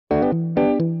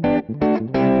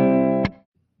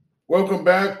Welcome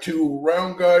back to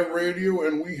Round Guy Radio,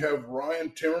 and we have Ryan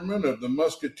Timmerman of the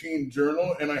Muscatine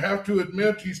Journal. And I have to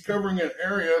admit, he's covering an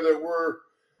area that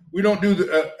we don't do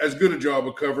as good a job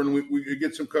of covering. We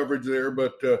get some coverage there,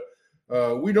 but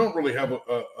we don't really have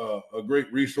a great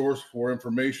resource for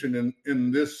information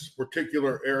in this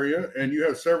particular area. And you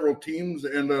have several teams,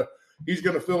 and he's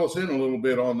going to fill us in a little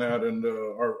bit on that, and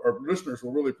our listeners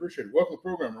will really appreciate it. Welcome to the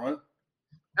program, Ryan.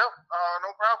 Yep, no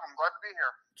problem. Glad to be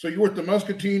here. So you're with the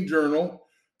Muscatine Journal,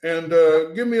 and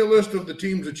give me a list of the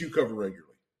teams that you cover regularly.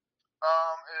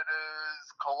 It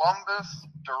is Columbus,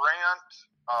 Durant,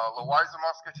 Louisa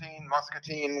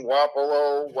Muscatine,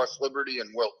 Wapello, West Liberty,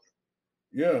 and Wilton.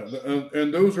 Yeah,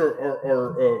 and those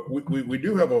are we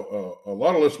do have a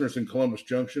lot of listeners in Columbus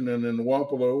Junction and in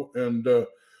Wapello, and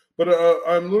but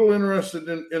I'm a little interested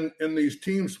in these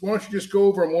teams. Why don't you just go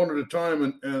over them one at a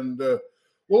time, and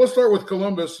well, let's start with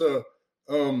Columbus.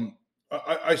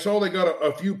 I saw they got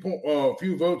a few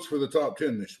votes for the top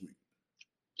 10 this week.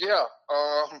 Yeah,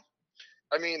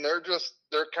 I mean they're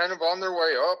kind of on their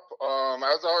way up.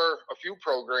 As are a few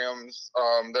programs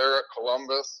there at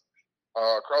Columbus.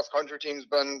 Cross country team's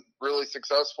been really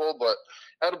successful, but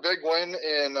had a big win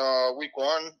in week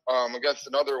one against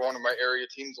another one of my area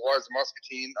teams, Louisa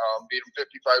Muscatine, beat them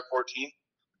 55-14.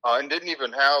 And didn't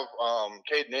even have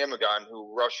Caden Amagon,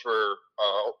 who rushed for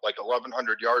like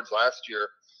 1,100 yards last year.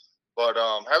 But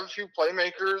have a few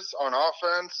playmakers on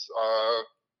offense.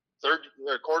 Third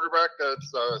quarterback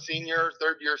that's a senior,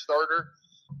 third-year starter.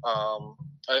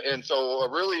 And so a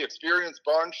really experienced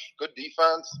bunch, good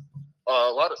defense,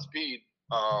 a lot of speed.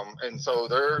 And so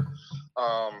they're,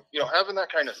 having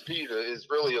that kind of speed is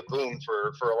really a boon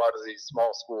for a lot of these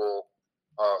small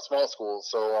schools.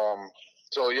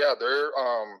 So yeah, they're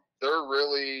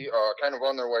really kind of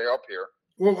on their way up here.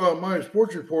 Well, my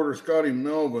sports reporter Scotty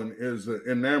Melvin is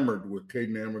enamored with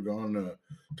Caden Amagon.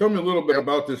 Tell me a little bit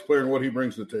about this player and what he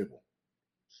brings to the table.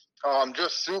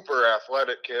 Just super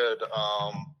athletic kid.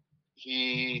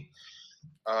 He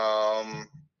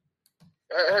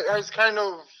has kind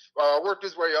of worked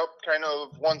his way up kind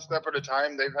of one step at a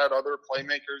time. They've had other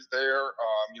playmakers there.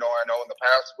 I know in the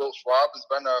past, Will Schwab has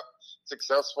been a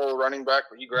successful running back,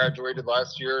 but he graduated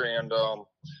last year. And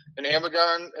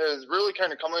Amagon has really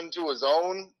kind of come into his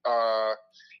own.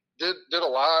 Did a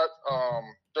lot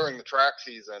during the track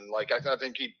season. Like I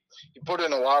think he put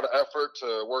in a lot of effort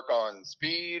to work on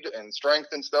speed and strength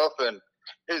and stuff. And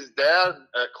his dad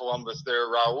at Columbus there,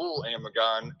 Raul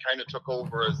Amagon, kind of took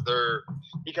over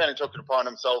he kind of took it upon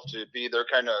himself to be their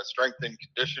kind of strength and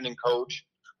conditioning coach.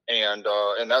 And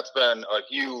that's been a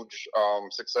huge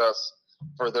success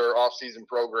for their off-season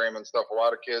program and stuff. A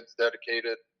lot of kids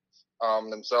dedicated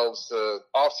themselves to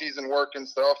off-season work and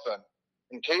stuff.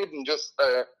 And Caden just,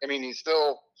 he's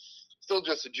still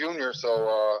just a junior. So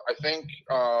I think,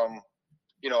 I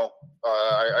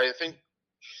think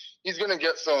he's going to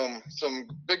get some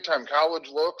big-time college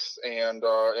looks and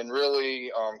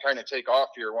really kind of take off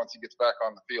here once he gets back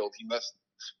on the field. He missed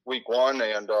week one,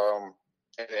 and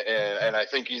I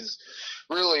think he's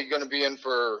really going to be in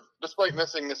for, despite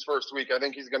missing this first week, I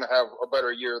think he's going to have a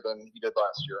better year than he did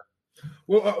last year.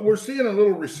 Well, we're seeing a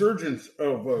little resurgence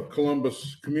of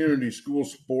Columbus community school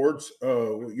sports.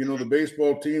 The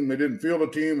baseball team, they didn't field a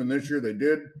team, and this year they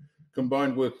did.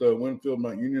 Combined with Winfield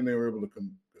Mount Union, they were able to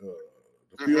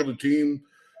field a team.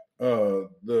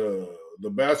 The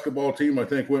basketball team, I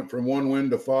think, went from 1 win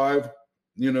to 5,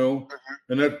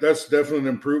 and that's definitely an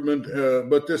improvement.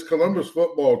 But this Columbus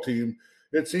football team,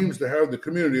 it seems to have the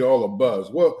community all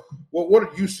abuzz. Well, what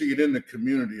did you see it in the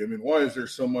community? I mean, why is there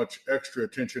so much extra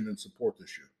attention and support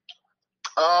this year?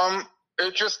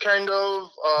 It just kind of,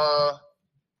 I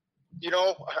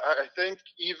think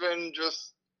even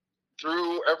just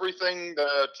through everything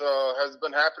that has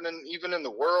been happening, even in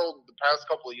the world the past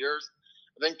couple of years,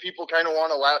 I think people kind of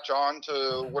want to latch on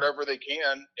to whatever they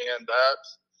can, and that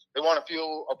they want to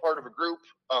feel a part of a group.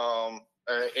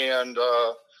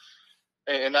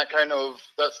 And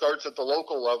that starts at the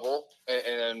local level,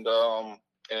 and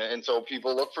so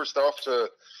people look for stuff to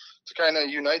kind of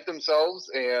unite themselves,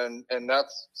 and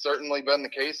that's certainly been the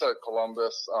case at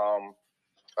Columbus.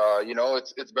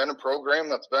 It's been a program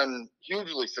that's been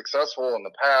hugely successful in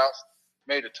the past.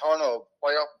 Made a ton of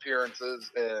playoff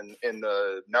appearances in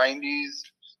the 90s,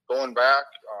 going back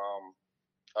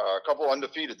a couple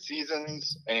undefeated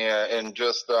seasons, and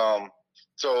just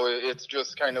so it's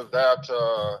just kind of that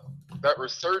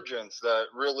resurgence that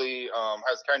really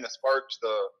has kind of sparked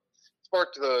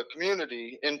the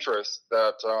community interest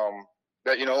that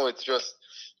it's just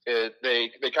they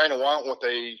kind of want what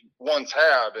they once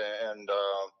had, and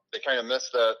they kind of miss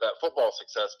that football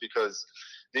success because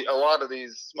a lot of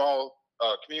these small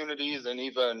communities and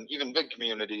even big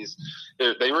communities,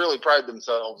 they really pride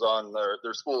themselves on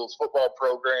their school's football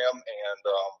program,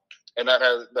 and that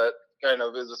kind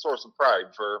of is a source of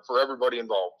pride for everybody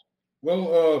involved.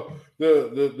 Well,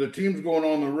 the team's going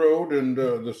on the road, and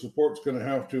the support's going to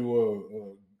have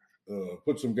to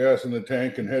put some gas in the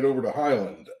tank and head over to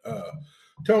Highland.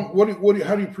 Tell me,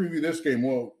 how do you preview this game?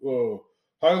 Well,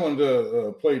 Highland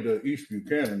played East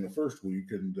Buchanan the first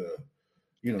week, and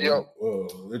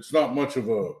it's not much of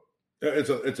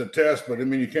it's a test, but I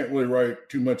mean you can't really write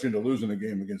too much into losing a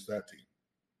game against that team.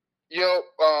 Yep.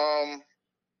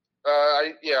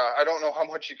 I don't know how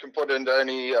much you can put into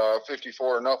any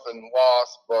 54-0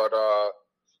 loss, but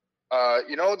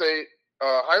they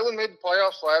Highland made the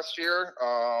playoffs last year.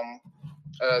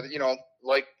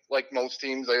 Like most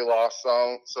teams, they lost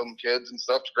some kids and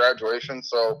stuff to graduation.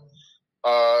 So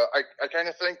I kind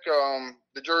of think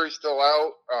the jury's still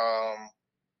out.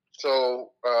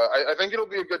 I think it'll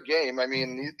be a good game. I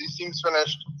mean, these teams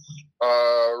finished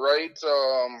right.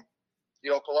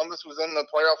 Columbus was in the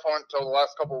playoff hunt until the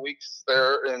last couple of weeks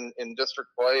there in district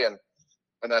play, and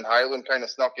then Highland kind of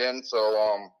snuck in. So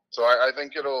I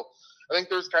think I think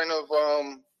there's kind of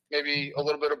maybe a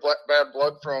little bit of bad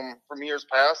blood from years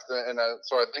past, and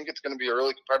so I think it's going to be a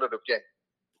really competitive game.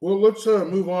 Well, let's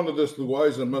move on to this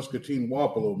Louisa Muscatine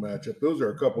Wapello matchup. Those are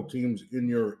a couple teams in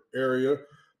your area.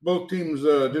 Both teams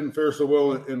didn't fare so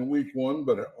well in week one,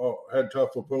 but had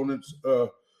tough opponents. I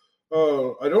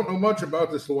don't know much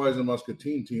about this Louisa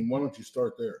Muscatine team. Why don't you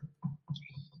start there?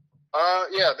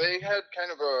 They had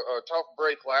kind of a tough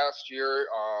break last year.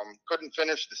 Couldn't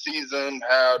finish the season.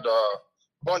 Had a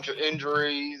bunch of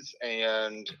injuries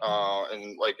and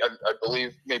I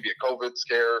believe maybe a COVID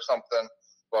scare or something.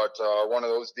 But one of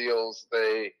those deals,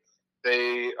 they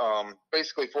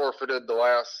basically forfeited the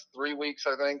last 3 weeks,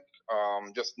 I think.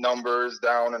 Just numbers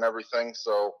down and everything.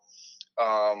 So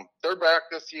they're back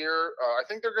this year. I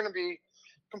think they're going to be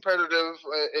competitive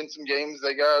in some games.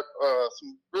 They got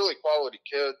some really quality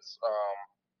kids.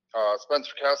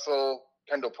 Spencer Kessel,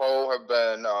 Kendall Poe have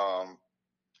been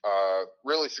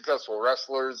really successful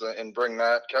wrestlers and bring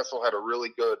that. Kessel had a really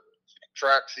good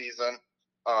track season.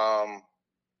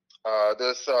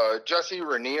 This Jesse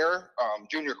Rainier,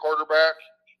 junior quarterback,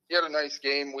 he had a nice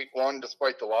game week one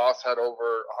despite the loss, had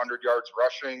over 100 yards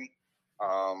rushing,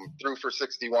 threw for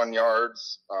 61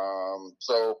 yards.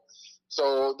 So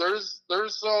there's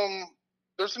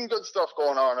some good stuff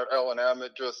going on at L&M.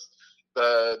 It just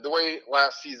the way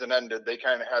last season ended, they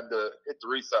kind of had to hit the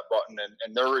reset button,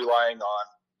 and they're relying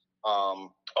on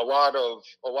a lot of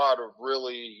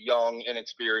really young,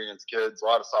 inexperienced kids, a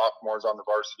lot of sophomores on the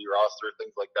varsity roster,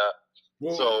 things like that.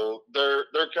 Well, so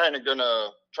they're kind of gonna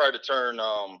try to turn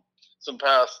some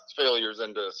past failures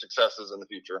into successes in the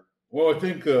future. Well, I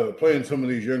think playing some of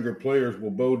these younger players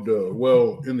will bode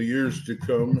well in the years to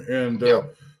come, and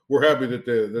we're happy that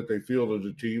they fielded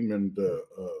a team, and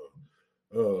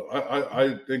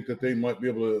I think that they might be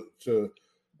able to.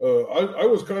 I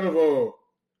was kind of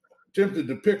tempted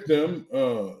to pick them.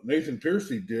 Nathan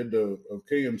Piercy did of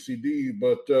KMCD,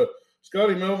 but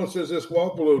Scotty Melvin says this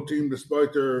Wapello team,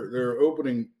 despite their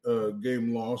opening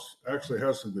game loss, actually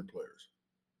has some good players.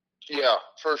 Yeah,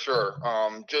 for sure.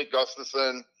 Jake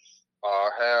Gustafson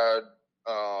had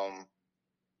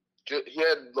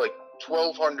like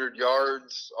 1,200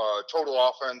 yards total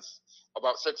offense,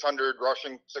 about 600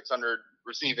 rushing, 600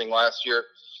 receiving last year.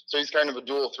 So he's kind of a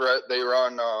dual threat. They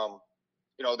run,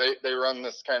 they run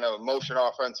this kind of motion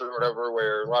offense or whatever,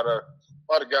 where a lot of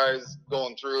guys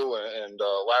going through and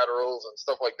laterals and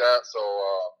stuff like that. So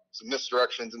some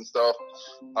misdirections and stuff.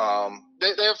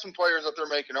 They have some players that they're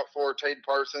making up for. Tate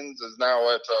Parsons is now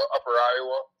at Upper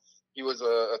Iowa. He was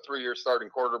a 3-year starting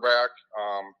quarterback.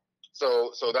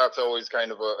 So that's always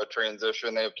kind of a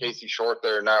transition. They have Casey Short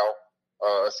there now,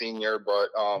 a senior, but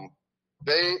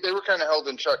they were kind of held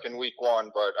in check in week one.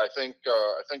 But I think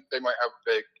they might have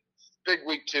a big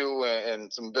week two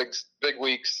and some big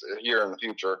weeks here in the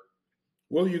future.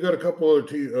 Well, you got a couple of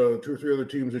 2 or 3 other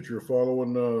teams that you're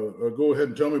following. Go ahead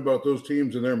and tell me about those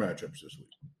teams and their matchups this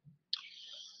week.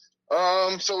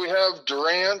 So we have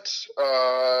Durant.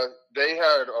 They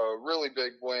had a really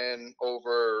big win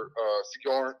over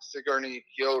Sigourney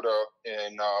Kyoto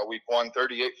in week one,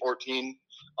 38-14.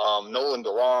 Nolan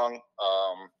DeLong,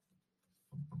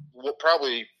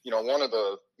 probably one of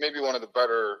the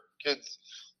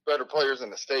better players in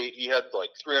the state. He had like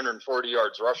 340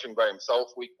 yards rushing by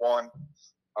himself week one.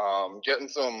 Getting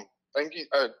some, I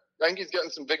think he's getting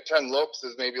some Big Ten looks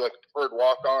as maybe like a preferred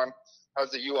walk-on.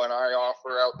 Has a UNI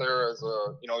offer out there as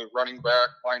a running back,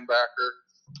 linebacker.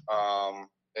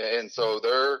 and so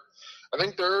I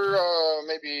think they're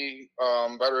maybe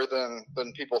better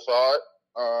than people thought.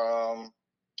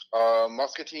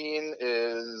 Muscatine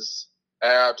is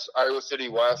at Iowa City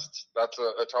West. That's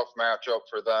a tough matchup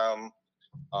for them.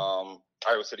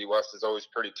 Iowa City West is always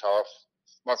pretty tough.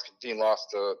 Muscatine lost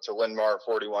to Linn-Mar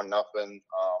 41-0.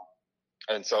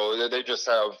 And so they just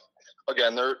have,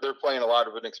 again, they're playing a lot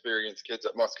of inexperienced kids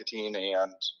at Muscatine,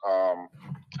 and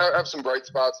have some bright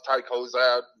spots. Ty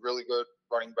Kozad, really good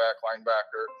running back,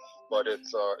 linebacker, but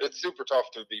it's super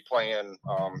tough to be playing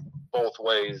both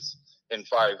ways in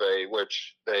 5A,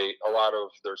 which a lot of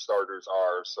their starters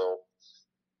are. So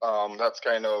that's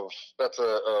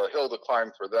a hill to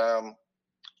climb for them.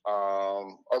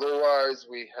 Otherwise,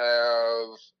 we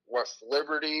have West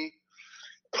Liberty.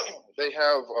 They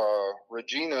have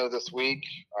Regina this week.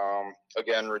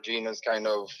 Again, Regina's kind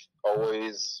of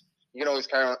always, you can always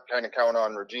kind of count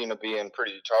on Regina being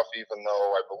pretty tough, even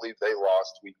though I believe they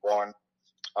lost week 1.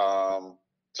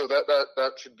 So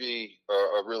that should be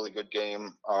a really good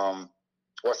game.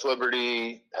 West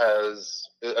Liberty has,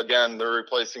 again, they're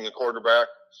replacing a quarterback.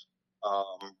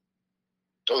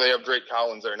 So they have Drake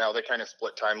Collins there now. They kind of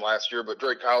split time last year, but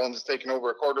Drake Collins is taking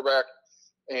over a quarterback.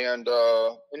 And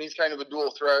he's kind of a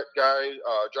dual threat guy.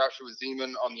 Joshua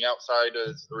Zeman on the outside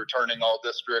is the returning all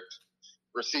district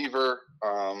receiver.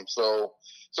 So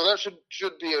that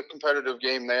should be a competitive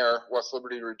game there. West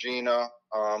Liberty, Regina,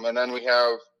 and then we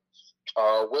have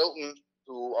Wilton,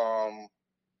 who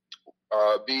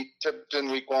beat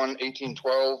Tipton week 1,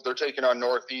 18-12. They're taking on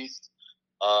Northeast,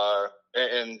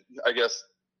 and I guess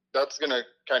that's going to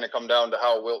kind of come down to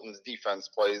how Wilton's defense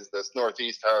plays. This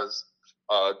Northeast has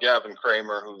Gavin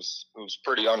Kramer, who's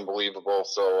pretty unbelievable.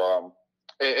 So,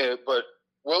 but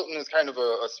Wilton is kind of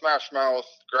a smash mouth,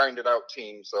 grinded out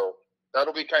team. So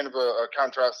that'll be kind of a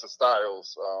contrast to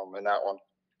styles in that one.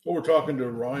 Well, we're talking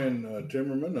to Ryan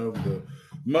Timmerman of the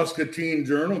Muscatine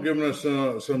Journal, giving us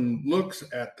some looks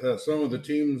at some of the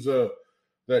teams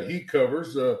that he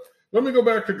covers. Let me go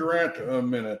back to Durant a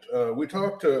minute. We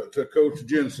talked to Coach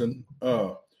Jensen,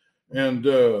 and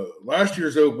last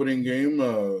year's opening game,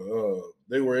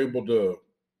 they were able to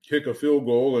kick a field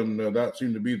goal, and that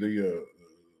seemed to be the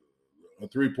a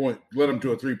 3-point, led them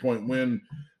to a 3-point win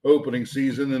opening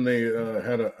season, and they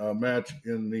had a match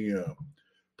in the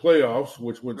playoffs,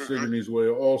 which went Sigourney's way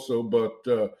also. But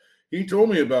he told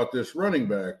me about this running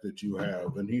back that you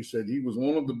have, and he said he was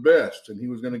one of the best, and he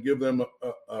was going to give them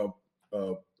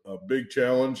a big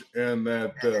challenge, and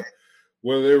that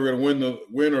whether they were going to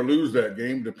win or lose that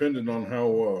game depended on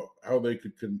how they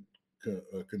could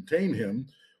contain him,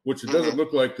 which it doesn't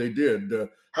look like they did.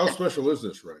 How special is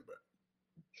this running back?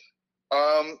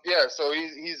 Yeah, so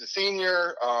he's a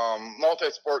senior,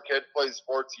 multi-sport kid, plays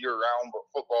sports year round, but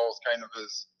football is kind of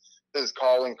his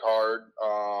calling card.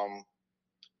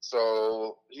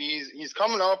 So he's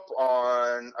coming up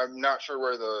on, I'm not sure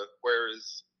where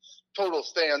his total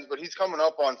stands, but he's coming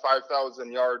up on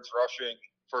 5,000 yards rushing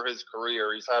for his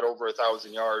career. He's had over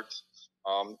 1,000 yards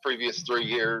previous 3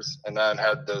 years, and then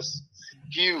had this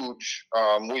huge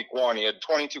week 1. He had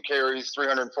 22 carries,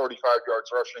 345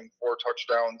 yards rushing, 4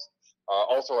 touchdowns.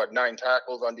 Also had 9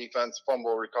 tackles on defense,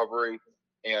 fumble recovery,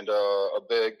 and a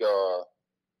big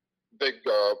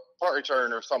punt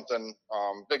return or something,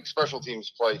 big special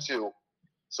teams play too.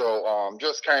 So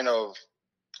just kind of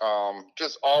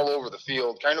just all over the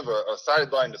field, kind of a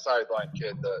sideline to sideline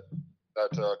kid that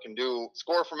can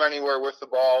score from anywhere with the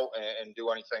ball and do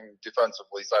anything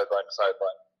defensively sideline to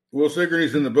sideline. Well,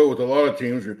 Sigourney's in the boat with a lot of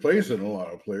teams, replacing a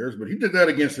lot of players, but he did that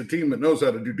against a team that knows how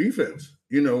to do defense.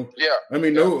 Yeah. I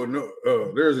mean,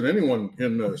 there isn't anyone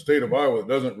in the state of Iowa that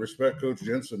doesn't respect Coach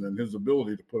Jensen and his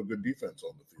ability to put a good defense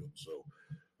on the field. So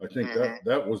I think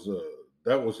that was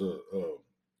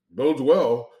bodes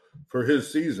well for his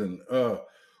season.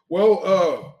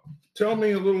 Tell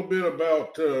me a little bit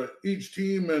about each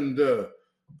team and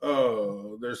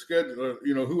their schedule.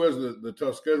 Who has the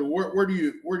tough schedule? Where do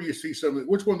you see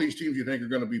which one of these teams you think are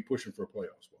going to be pushing for a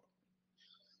playoff spot?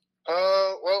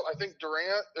 Well, I think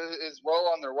Durant is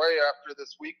well on their way after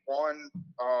this week 1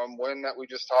 win that we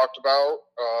just talked about.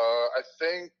 I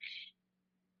think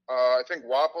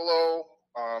Wapello,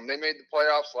 they made the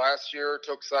playoffs last year,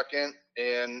 took second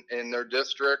in their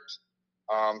district.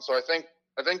 So I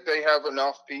think they have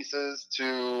enough pieces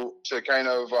to kind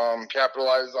of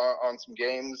capitalize on some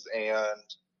games, and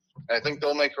I think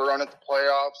they'll make a run at the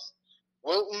playoffs.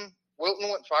 Wilton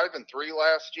went 5-3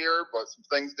 last year, but some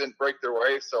things didn't break their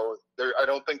way. So I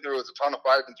don't think there was a ton of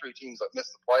 5-3 teams that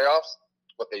missed the playoffs,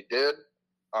 but they did.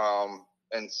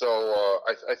 And so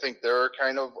I think they're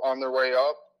kind of on their way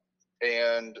up.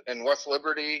 and West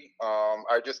Liberty,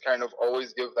 I just kind of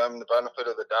always give them the benefit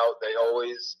of the doubt. They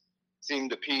always seem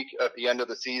to peak at the end of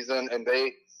the season, and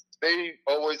they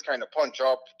always kind of punch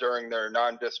up during their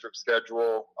non-district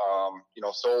schedule.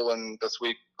 Solon this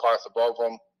week, class above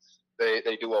them,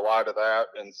 they do a lot of that,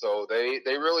 and so they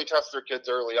really test their kids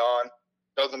early on.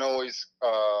 Doesn't always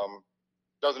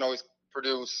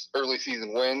produce early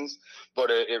season wins, but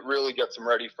it really gets them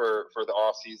ready for the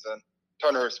off season.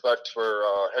 Ton of respect for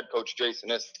head coach Jason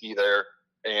Iskey there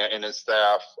and his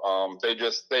staff.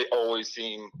 They always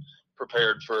seem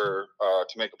prepared to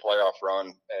make a playoff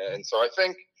run, and so I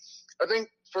think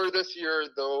for this year,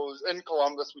 those in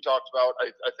Columbus we talked about,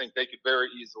 I think they could very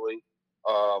easily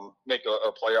make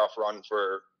a playoff run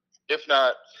for, if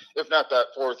not that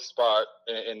fourth spot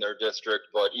in their district,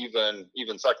 but even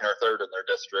second or third in their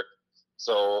district.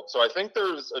 So I think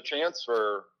there's a chance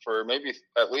for maybe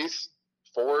at least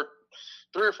 3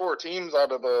 or 4 teams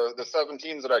out of the 7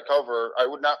 teams that I cover. I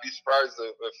would not be surprised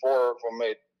if 4 of them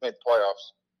made the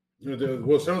playoffs.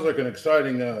 Well, it sounds like an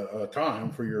exciting time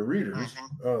for your readers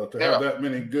to have that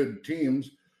many good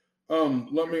teams.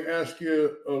 Let me ask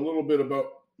you a little bit about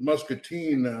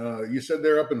Muscatine. You said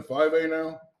they're up in 5A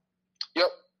now?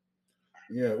 Yep.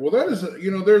 Yeah. Well, that is,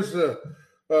 there's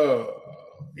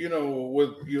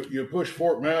with you push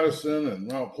Fort Madison and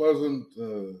Mount Pleasant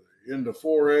into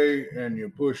 4A, and you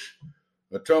push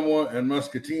Ottumwa and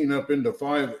Muscatine up into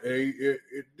 5A.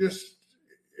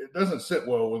 It doesn't sit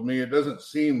well with me. It doesn't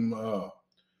seem,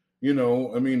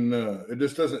 it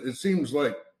just doesn't. It seems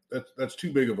like that's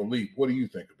too big of a leap. What do you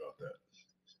think about that?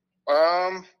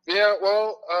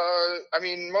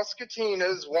 Muscatine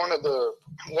is one of the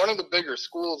bigger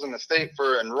schools in the state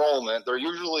for enrollment. They're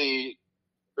usually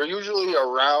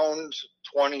around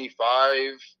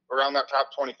 25, around that top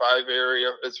 25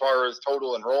 area as far as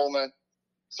total enrollment.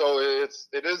 So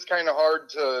it is kind of hard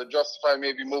to justify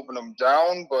maybe moving them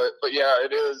down, but yeah,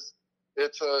 it is.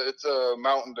 It's a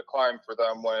mountain to climb for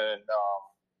them when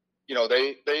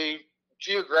they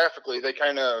geographically they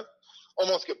kind of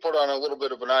almost get put on a little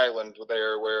bit of an island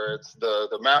there, where it's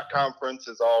the MAC conference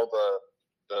is all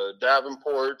the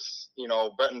Davenports,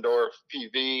 Bettendorf,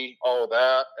 PV, all of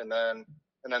that, and then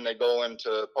they go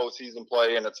into postseason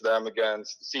play, and it's them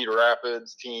against Cedar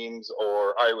Rapids teams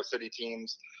or Iowa City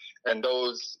teams. And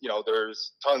those,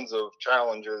 there's tons of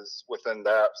challenges within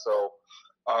that. So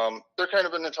they're kind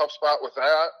of in a tough spot with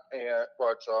that.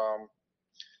 But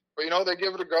they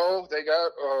give it a go. They got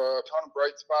a ton of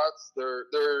bright spots.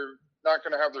 They're not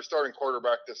going to have their starting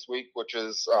quarterback this week, which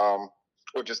is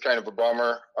kind of a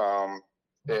bummer.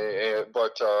 They have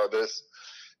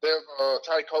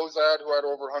Ty Kozad, who had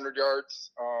over 100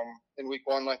 yards in week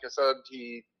 1. Like I said,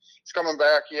 he's coming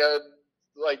back. He had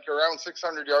around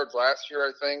 600 yards last year,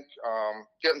 I think.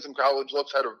 Getting some college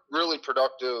looks, had a really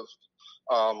productive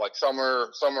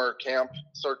summer camp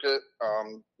circuit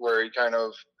where he kind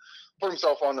of put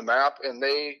himself on the map. And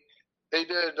they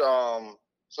did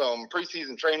some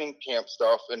preseason training camp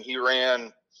stuff, and he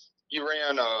ran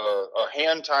a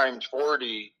hand timed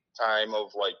 40 time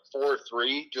of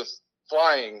 4.3, just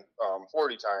flying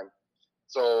 40 time.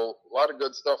 So a lot of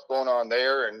good stuff going on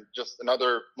there, and just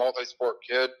another multi-sport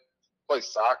kid. Plays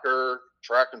soccer,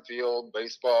 track and field,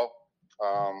 baseball.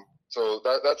 So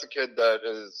that's a kid that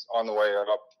is on the way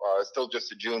up. Still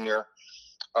just a junior.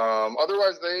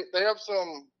 Otherwise, they have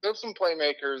some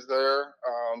playmakers there.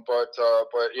 But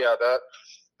yeah,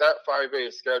 that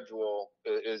 5A schedule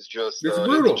is just it's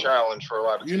brutal. It's a challenge for a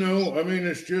lot of teams.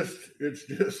 It's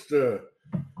just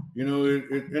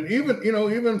and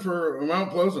even for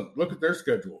Mount Pleasant, look at their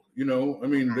schedule.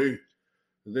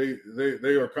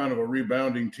 They are kind of a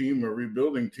rebounding team, a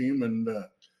rebuilding team, and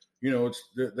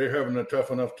they're having a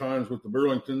tough enough times with the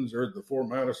Burlingtons or the Fort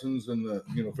Madisons and the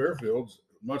Fairfields,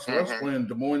 much less playing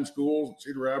Des Moines schools and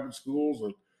Cedar Rapids schools,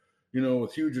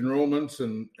 with huge enrollments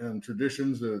and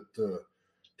traditions that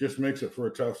just makes it for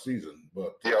a tough season.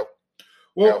 But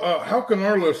how can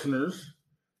our listeners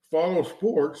follow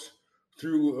sports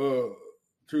through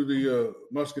the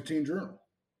Muscatine Journal?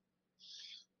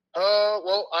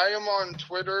 Well, I am on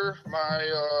Twitter.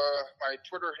 My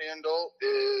Twitter handle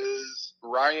is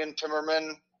Ryan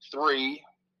Timmerman 3.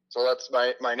 So that's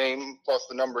my name plus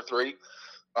the number 3.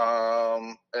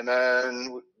 And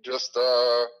then just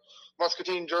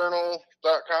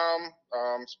MuscatineJournal.com,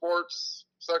 sports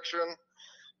section.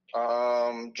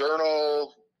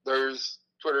 Journal, there's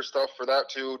Twitter stuff for that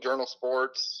too. Journal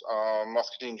Sports,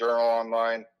 Muscatine Journal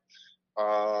online.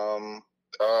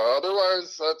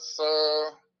 Otherwise, that's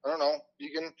I don't know.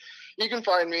 You can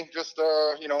find me. Just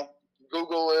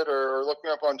Google it or look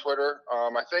me up on Twitter.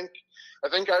 I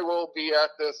think I will be at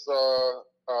this.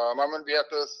 I'm going to be at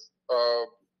this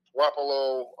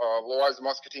Wapello, Louisa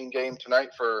Muscatine game tonight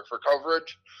for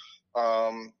coverage.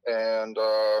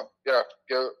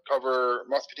 Cover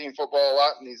Muscatine football a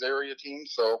lot in these area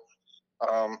teams. So,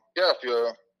 if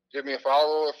you give me a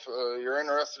follow if you're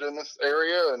interested in this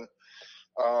area, and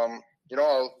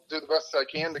I'll do the best I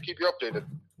can to keep you updated.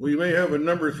 Well, you may have a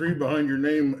number 3 behind your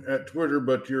name at Twitter,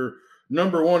 but you're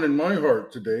number 1 in my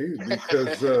heart today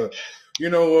because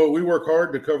we work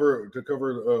hard to cover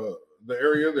the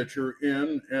area that you're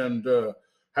in, and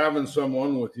having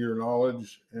someone with your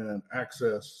knowledge and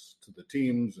access to the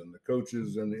teams and the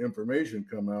coaches and the information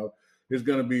come out is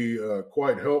going to be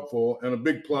quite helpful and a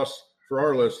big plus for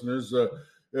our listeners.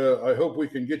 I hope we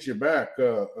can get you back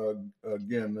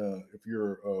again if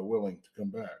you're willing to come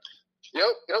back.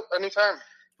 Yep, anytime.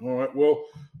 All right. Well,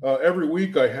 every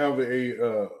week I have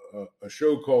a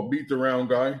show called Beat the Round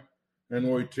Guy, and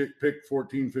we pick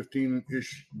 14,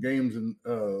 15-ish games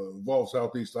involve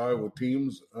Southeast Iowa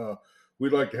teams.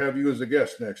 We'd like to have you as a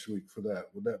guest next week for that.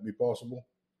 Would that be possible?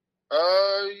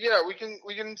 Yeah, we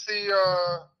can see.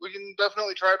 We can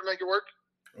definitely try to make it work.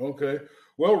 Okay.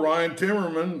 Well, Ryan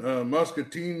Timmerman,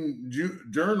 Muscatine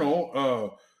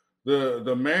Journal,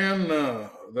 the man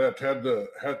that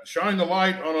had shine the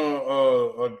light on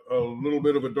a little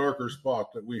bit of a darker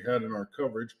spot that we had in our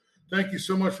coverage. Thank you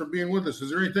so much for being with us.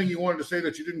 Is there anything you wanted to say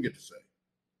that you didn't get to say?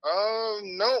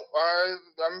 No,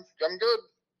 I'm good.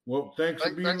 Well, thanks for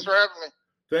having me.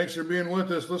 Thanks for being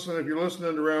with us. Listen, if you're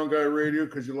listening to Round Guy Radio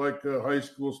because you like high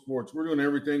school sports, we're doing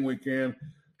everything we can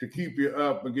to keep you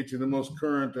up and get you the most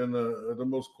current and the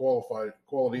most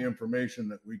quality information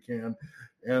that we can.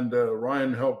 And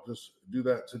Ryan helped us do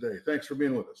that today. Thanks for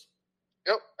being with us.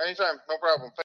 Yep, anytime. No problem.